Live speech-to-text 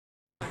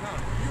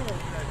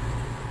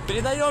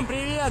Передаем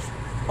привет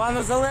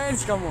пану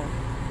Зеленскому.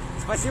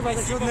 Спасибо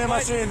за чудные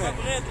машины.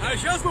 А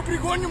сейчас мы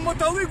пригоним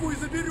мотолыгу и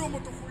заберем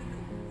эту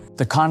хуйню.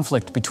 The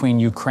conflict between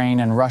Ukraine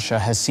and Russia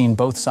has seen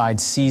both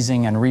sides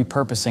seizing and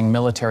repurposing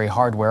military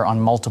hardware on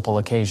multiple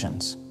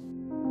occasions.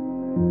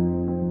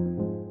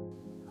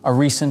 A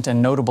recent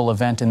and notable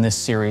event in this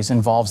series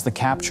involves the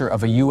capture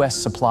of a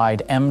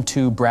U.S.-supplied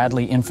M2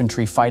 Bradley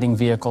Infantry fighting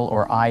vehicle,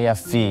 or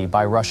IFV,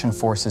 by Russian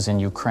forces in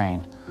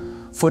Ukraine.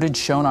 Footage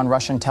shown on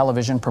Russian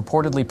television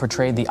purportedly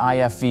portrayed the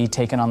IFV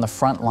taken on the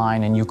front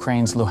line in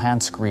Ukraine's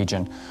Luhansk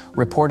region,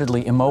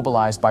 reportedly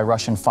immobilized by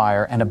Russian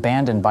fire and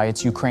abandoned by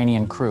its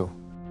Ukrainian crew.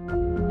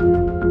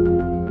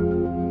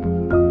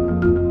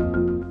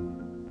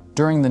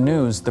 During the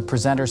news, the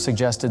presenter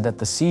suggested that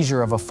the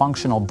seizure of a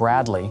functional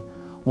Bradley,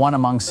 one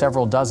among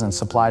several dozen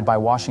supplied by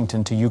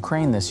Washington to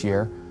Ukraine this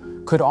year,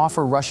 could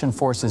offer Russian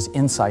forces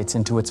insights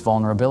into its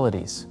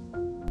vulnerabilities.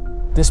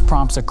 This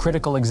prompts a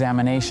critical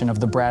examination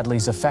of the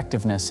Bradley's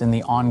effectiveness in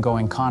the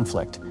ongoing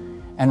conflict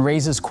and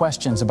raises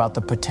questions about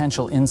the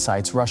potential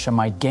insights Russia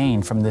might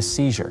gain from this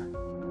seizure.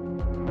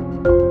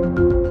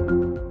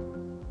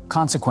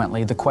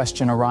 Consequently, the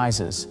question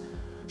arises: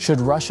 should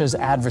Russia's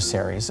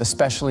adversaries,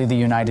 especially the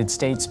United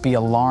States, be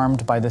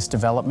alarmed by this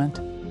development?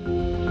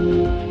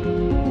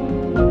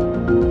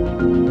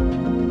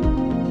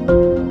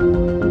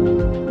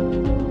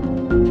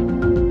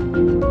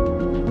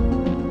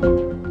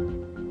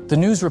 The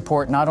news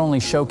report not only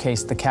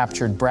showcased the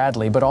captured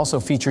Bradley, but also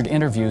featured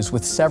interviews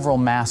with several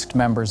masked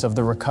members of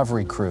the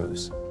recovery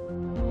crews.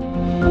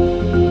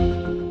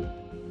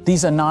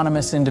 These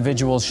anonymous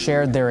individuals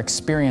shared their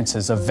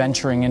experiences of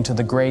venturing into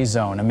the gray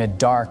zone amid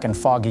dark and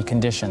foggy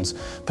conditions,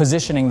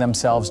 positioning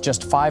themselves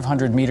just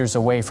 500 meters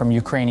away from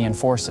Ukrainian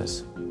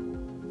forces.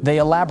 They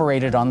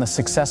elaborated on the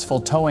successful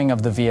towing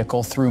of the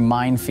vehicle through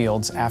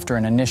minefields after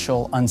an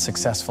initial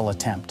unsuccessful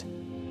attempt.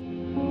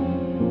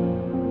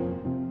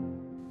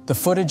 The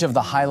footage of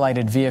the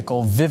highlighted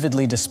vehicle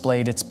vividly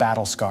displayed its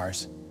battle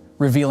scars,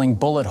 revealing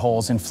bullet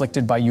holes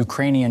inflicted by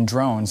Ukrainian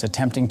drones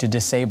attempting to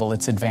disable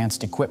its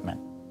advanced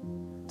equipment.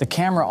 The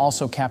camera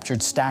also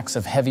captured stacks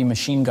of heavy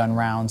machine gun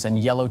rounds and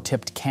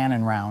yellow-tipped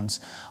cannon rounds,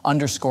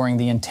 underscoring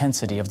the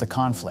intensity of the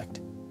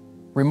conflict.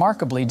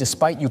 Remarkably,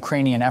 despite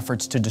Ukrainian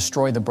efforts to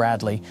destroy the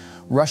Bradley,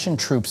 Russian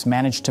troops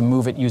managed to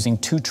move it using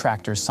 2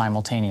 tractors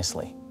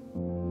simultaneously.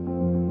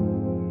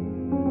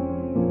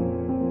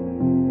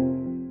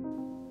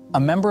 A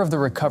member of the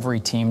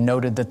recovery team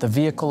noted that the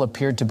vehicle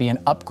appeared to be an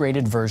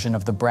upgraded version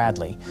of the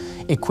Bradley,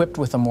 equipped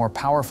with a more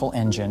powerful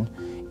engine,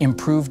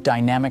 improved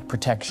dynamic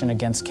protection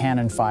against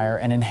cannon fire,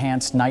 and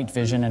enhanced night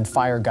vision and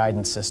fire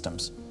guidance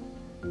systems.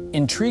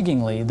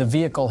 Intriguingly, the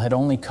vehicle had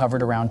only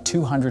covered around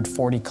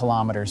 240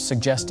 kilometers,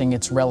 suggesting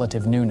its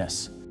relative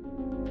newness.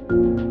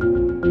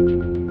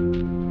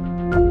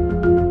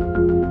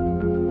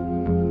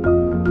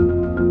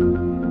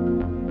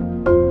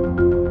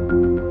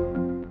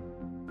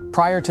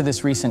 Prior to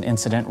this recent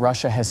incident,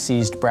 Russia has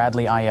seized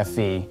Bradley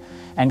IFV,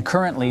 and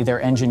currently their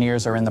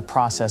engineers are in the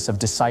process of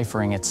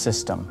deciphering its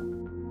system.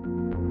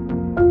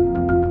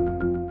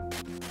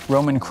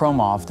 Roman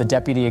Kromov, the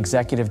Deputy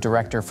Executive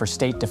Director for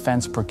State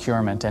Defense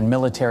Procurement and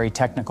Military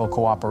Technical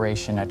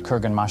Cooperation at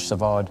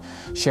Kurganmashzavod,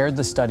 shared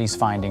the study's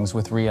findings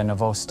with RIA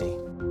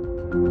Novosti.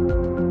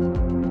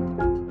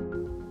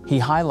 He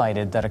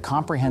highlighted that a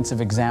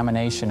comprehensive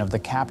examination of the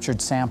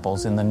captured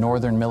samples in the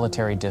northern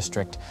military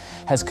district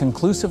has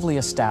conclusively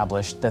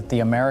established that the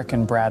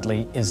American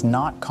Bradley is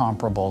not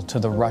comparable to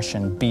the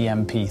Russian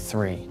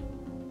BMP-3.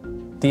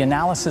 The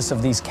analysis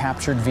of these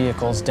captured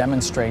vehicles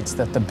demonstrates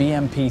that the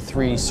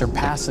BMP-3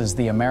 surpasses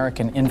the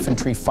American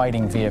infantry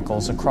fighting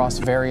vehicles across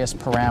various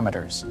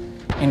parameters,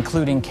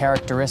 including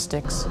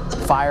characteristics,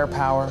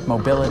 firepower,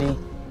 mobility,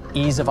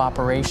 ease of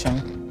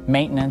operation,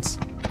 maintenance,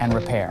 and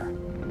repair.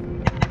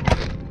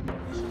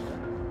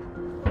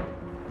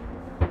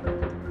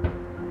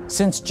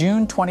 Since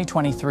June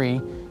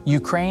 2023,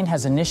 Ukraine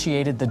has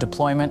initiated the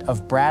deployment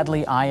of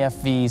Bradley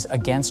IFVs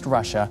against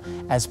Russia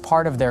as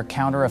part of their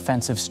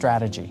counteroffensive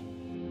strategy.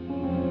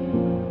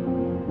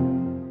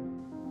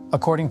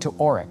 According to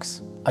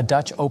Oryx, a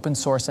Dutch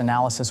open-source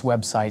analysis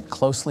website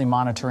closely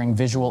monitoring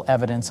visual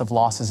evidence of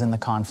losses in the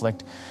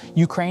conflict,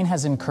 Ukraine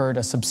has incurred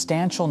a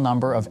substantial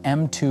number of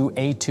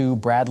M2A2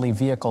 Bradley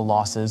vehicle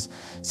losses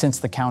since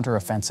the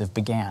counteroffensive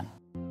began.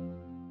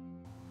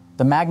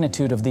 The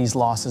magnitude of these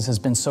losses has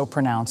been so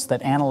pronounced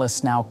that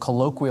analysts now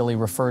colloquially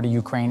refer to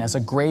Ukraine as a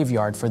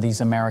graveyard for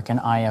these American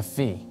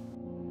IFV.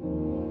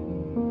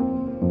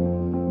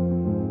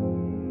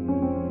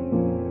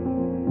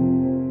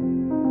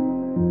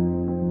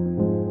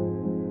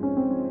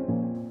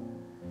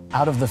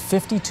 Out of the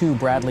 52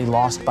 Bradley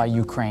lost by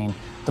Ukraine,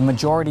 the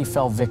majority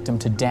fell victim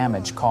to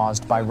damage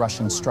caused by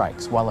Russian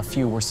strikes, while a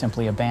few were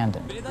simply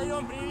abandoned.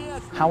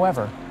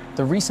 However,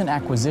 the recent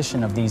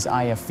acquisition of these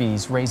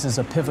IFVs raises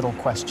a pivotal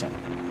question.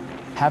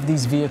 Have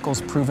these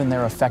vehicles proven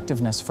their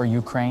effectiveness for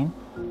Ukraine?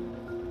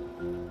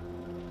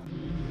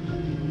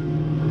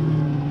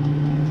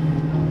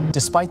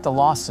 Despite the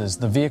losses,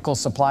 the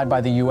vehicles supplied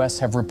by the U.S.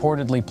 have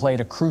reportedly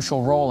played a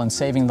crucial role in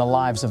saving the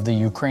lives of the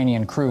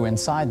Ukrainian crew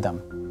inside them.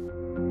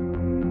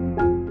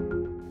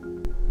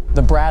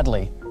 The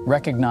Bradley,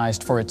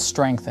 recognized for its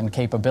strength and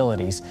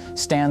capabilities,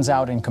 stands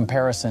out in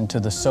comparison to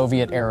the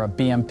Soviet-era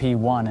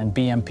BMP-1 and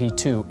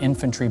BMP-2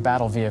 infantry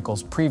battle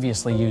vehicles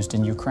previously used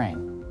in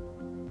Ukraine.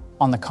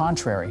 On the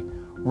contrary,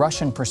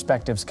 Russian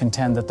perspectives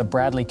contend that the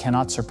Bradley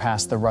cannot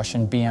surpass the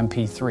Russian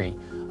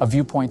BMP-3, a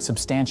viewpoint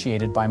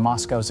substantiated by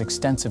Moscow's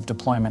extensive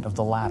deployment of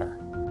the latter.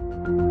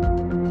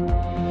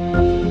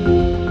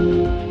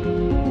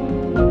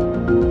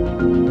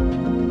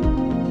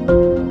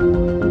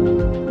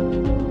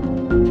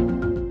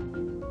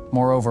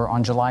 Moreover,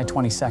 on July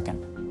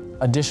 22nd,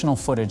 additional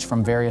footage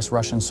from various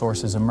Russian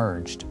sources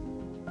emerged,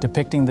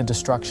 depicting the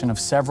destruction of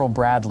several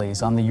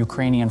Bradleys on the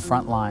Ukrainian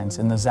front lines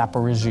in the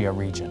Zaporizhia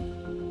region.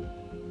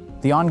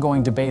 The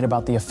ongoing debate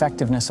about the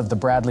effectiveness of the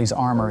Bradley's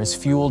armor is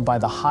fueled by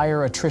the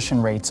higher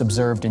attrition rates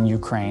observed in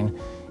Ukraine,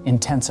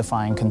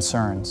 intensifying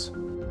concerns.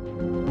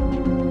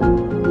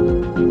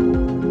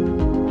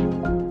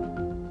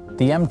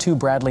 The M2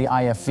 Bradley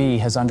IFV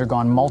has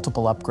undergone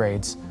multiple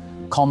upgrades,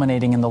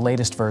 culminating in the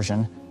latest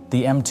version,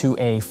 the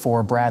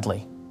M2A4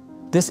 Bradley.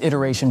 This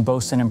iteration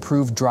boasts an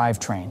improved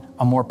drivetrain,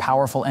 a more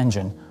powerful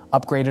engine,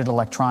 upgraded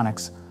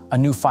electronics, a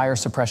new fire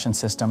suppression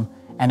system,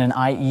 and an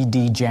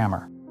IED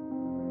jammer.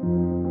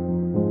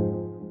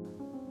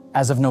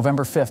 As of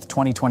November 5,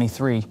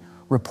 2023,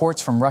 reports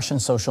from Russian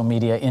social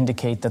media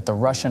indicate that the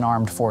Russian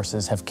armed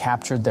forces have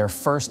captured their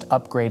first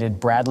upgraded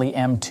Bradley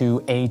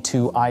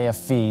M2A2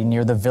 IFV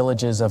near the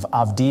villages of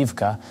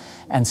Avdiivka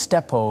and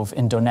Stepov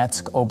in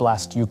Donetsk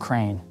Oblast,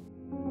 Ukraine.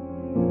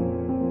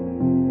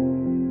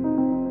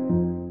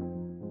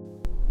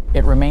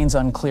 It remains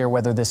unclear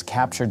whether this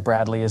captured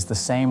Bradley is the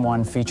same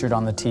one featured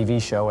on the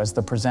TV show, as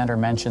the presenter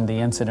mentioned the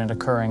incident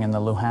occurring in the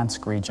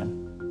Luhansk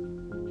region.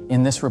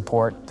 In this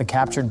report, the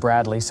captured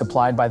Bradley,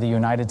 supplied by the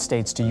United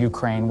States to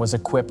Ukraine, was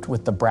equipped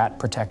with the Brat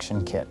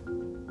protection kit.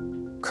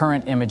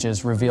 Current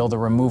images reveal the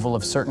removal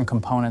of certain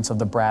components of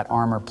the Brat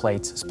armor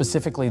plates,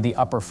 specifically the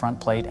upper front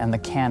plate and the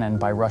cannon,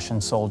 by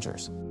Russian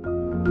soldiers.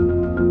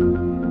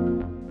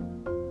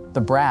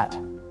 The Brat,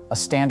 a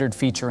standard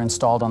feature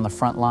installed on the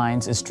front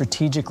lines, is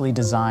strategically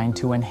designed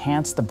to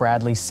enhance the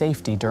Bradley's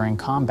safety during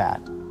combat.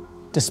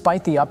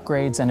 Despite the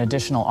upgrades and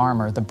additional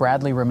armor, the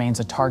Bradley remains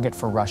a target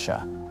for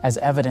Russia, as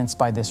evidenced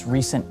by this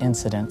recent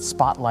incident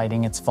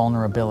spotlighting its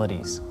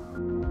vulnerabilities.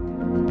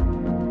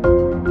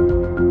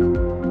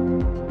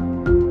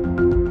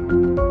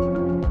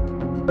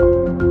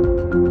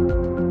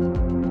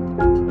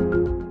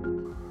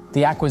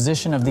 The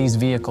acquisition of these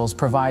vehicles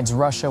provides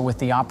Russia with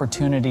the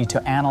opportunity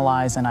to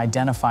analyze and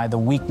identify the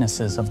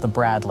weaknesses of the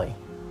Bradley,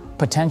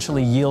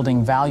 potentially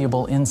yielding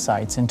valuable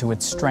insights into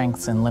its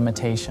strengths and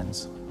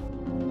limitations.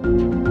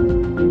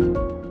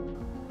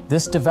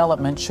 This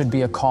development should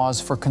be a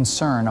cause for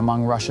concern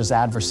among Russia's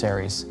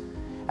adversaries,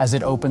 as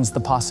it opens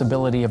the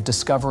possibility of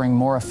discovering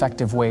more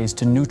effective ways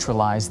to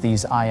neutralize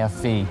these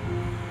IFV.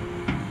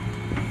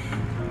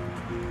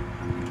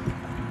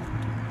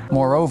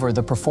 Moreover,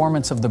 the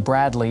performance of the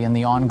Bradley in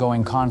the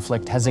ongoing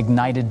conflict has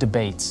ignited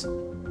debates,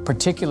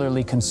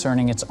 particularly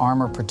concerning its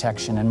armor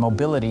protection and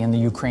mobility in the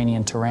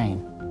Ukrainian terrain.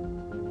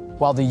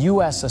 While the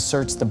U.S.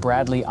 asserts the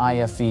Bradley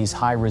IFV's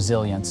high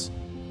resilience,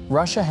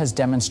 Russia has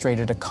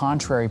demonstrated a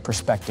contrary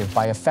perspective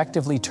by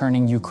effectively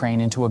turning Ukraine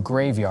into a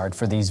graveyard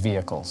for these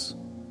vehicles.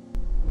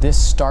 This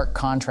stark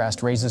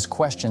contrast raises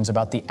questions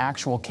about the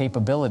actual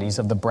capabilities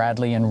of the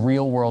Bradley in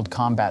real-world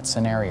combat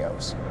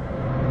scenarios.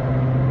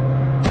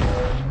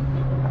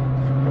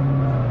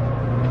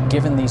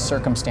 Given these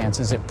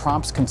circumstances, it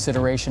prompts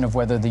consideration of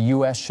whether the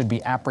U.S. should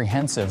be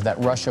apprehensive that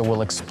Russia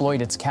will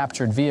exploit its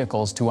captured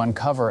vehicles to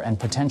uncover and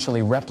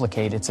potentially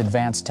replicate its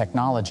advanced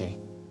technology.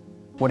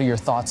 What are your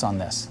thoughts on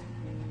this?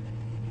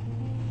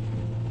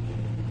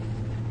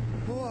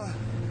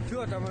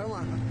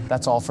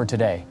 That's all for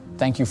today.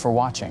 Thank you for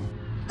watching.